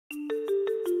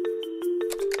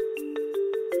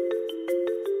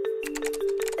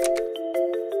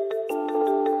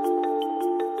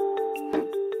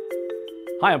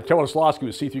Hi, I'm Kevin Oslowski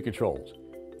with C3 Controls.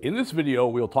 In this video,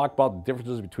 we'll talk about the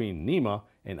differences between NEMA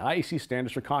and IEC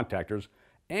standards for contactors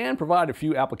and provide a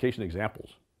few application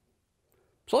examples.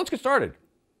 So let's get started.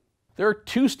 There are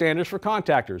two standards for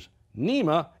contactors,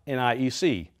 NEMA and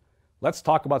IEC. Let's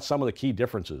talk about some of the key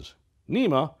differences.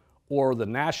 NEMA, or the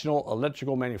National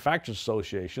Electrical Manufacturers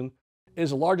Association,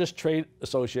 is the largest trade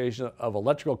association of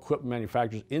electrical equipment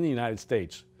manufacturers in the United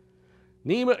States.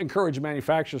 NEMA encouraged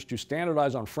manufacturers to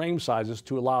standardize on frame sizes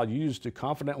to allow users to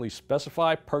confidently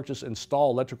specify, purchase, and install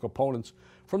electrical components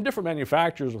from different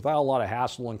manufacturers without a lot of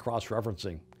hassle and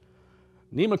cross-referencing.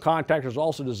 NEMA contactors are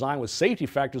also designed with safety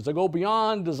factors that go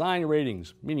beyond design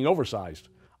ratings, meaning oversized,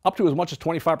 up to as much as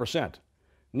 25%.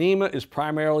 NEMA is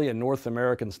primarily a North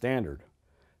American standard.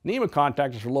 NEMA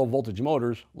contactors for low voltage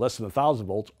motors, less than 1,000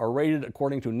 volts, are rated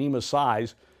according to NEMA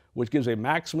size, which gives a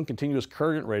maximum continuous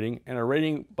current rating and a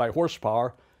rating by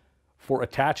horsepower for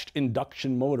attached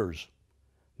induction motors.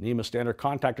 NEMA standard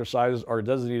contactor sizes are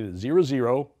designated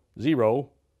 00, 0,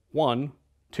 1,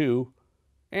 2,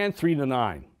 and 3 to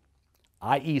 9.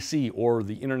 IEC, or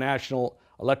the International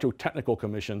Electrotechnical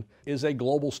Commission, is a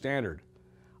global standard.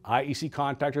 IEC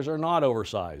contactors are not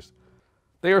oversized.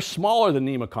 They are smaller than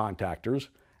NEMA contactors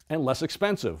and less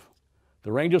expensive.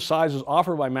 The range of sizes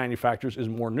offered by manufacturers is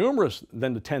more numerous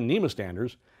than the 10 NEMA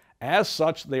standards. As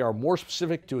such, they are more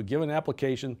specific to a given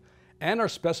application and are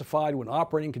specified when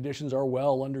operating conditions are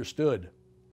well understood.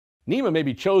 NEMA may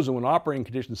be chosen when operating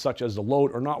conditions such as the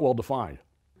load are not well defined.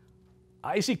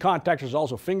 IEC contactors are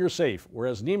also finger safe,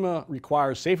 whereas NEMA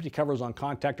requires safety covers on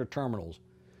contactor terminals.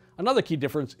 Another key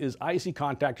difference is IEC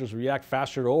contactors react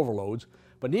faster to overloads,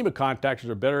 but NEMA contactors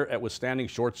are better at withstanding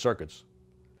short circuits.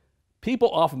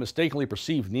 People often mistakenly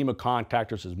perceive NEMA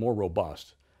contactors as more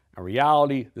robust. In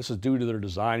reality, this is due to their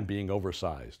design being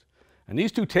oversized. In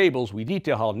these two tables, we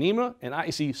detail how NEMA and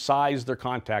IEC size their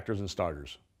contactors and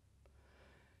starters.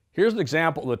 Here's an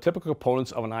example of the typical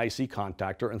components of an IEC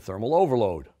contactor and thermal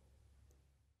overload.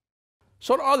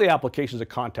 So what are the applications that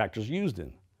contactors are used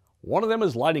in? One of them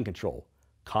is lighting control.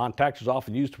 Contactors are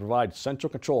often used to provide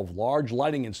central control of large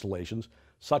lighting installations,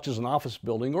 such as an office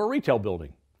building or a retail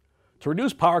building. To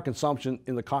reduce power consumption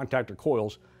in the contactor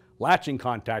coils, latching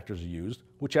contactors are used,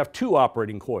 which have two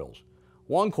operating coils.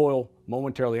 One coil,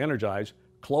 momentarily energized,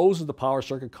 closes the power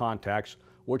circuit contacts,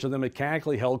 which are then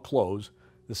mechanically held closed.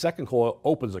 The second coil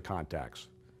opens the contacts.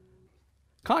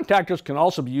 Contactors can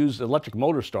also be used as an electric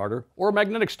motor starter or a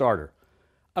magnetic starter.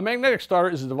 A magnetic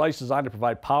starter is a device designed to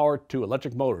provide power to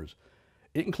electric motors.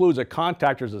 It includes a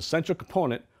contactor as an essential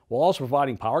component while also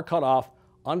providing power cutoff,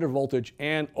 undervoltage,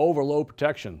 and overload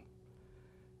protection.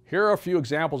 Here are a few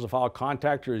examples of how a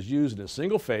contactor is used in a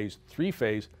single-phase,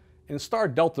 three-phase, and star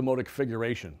delta motor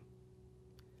configuration.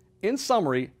 In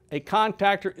summary, a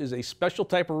contactor is a special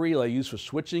type of relay used for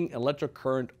switching electric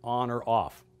current on or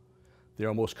off. They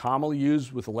are most commonly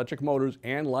used with electric motors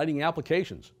and lighting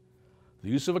applications. The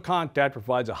use of a contactor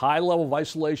provides a high level of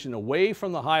isolation away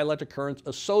from the high electric currents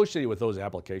associated with those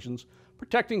applications,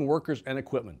 protecting workers and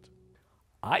equipment.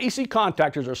 IEC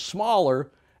contactors are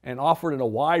smaller and offered in a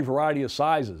wide variety of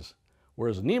sizes,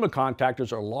 whereas NEMA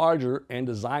contactors are larger and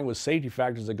designed with safety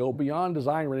factors that go beyond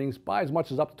design ratings by as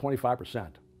much as up to 25%.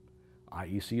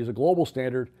 IEC is a global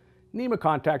standard. NEMA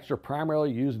contactors are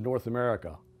primarily used in North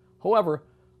America. However,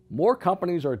 more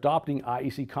companies are adopting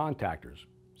IEC contactors.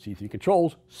 C3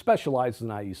 Controls specializes in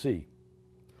IEC.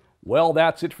 Well,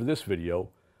 that's it for this video.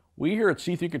 We here at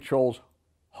C3 Controls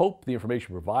hope the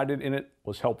information provided in it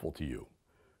was helpful to you.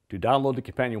 To download the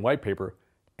companion white paper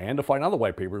and to find other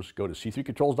white papers, go to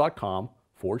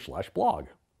c3controls.com/blog.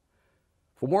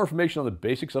 For more information on the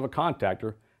basics of a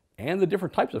contactor and the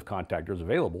different types of contactors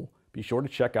available, be sure to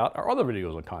check out our other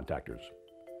videos on contactors.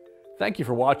 Thank you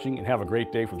for watching and have a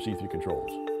great day from C3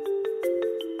 Controls.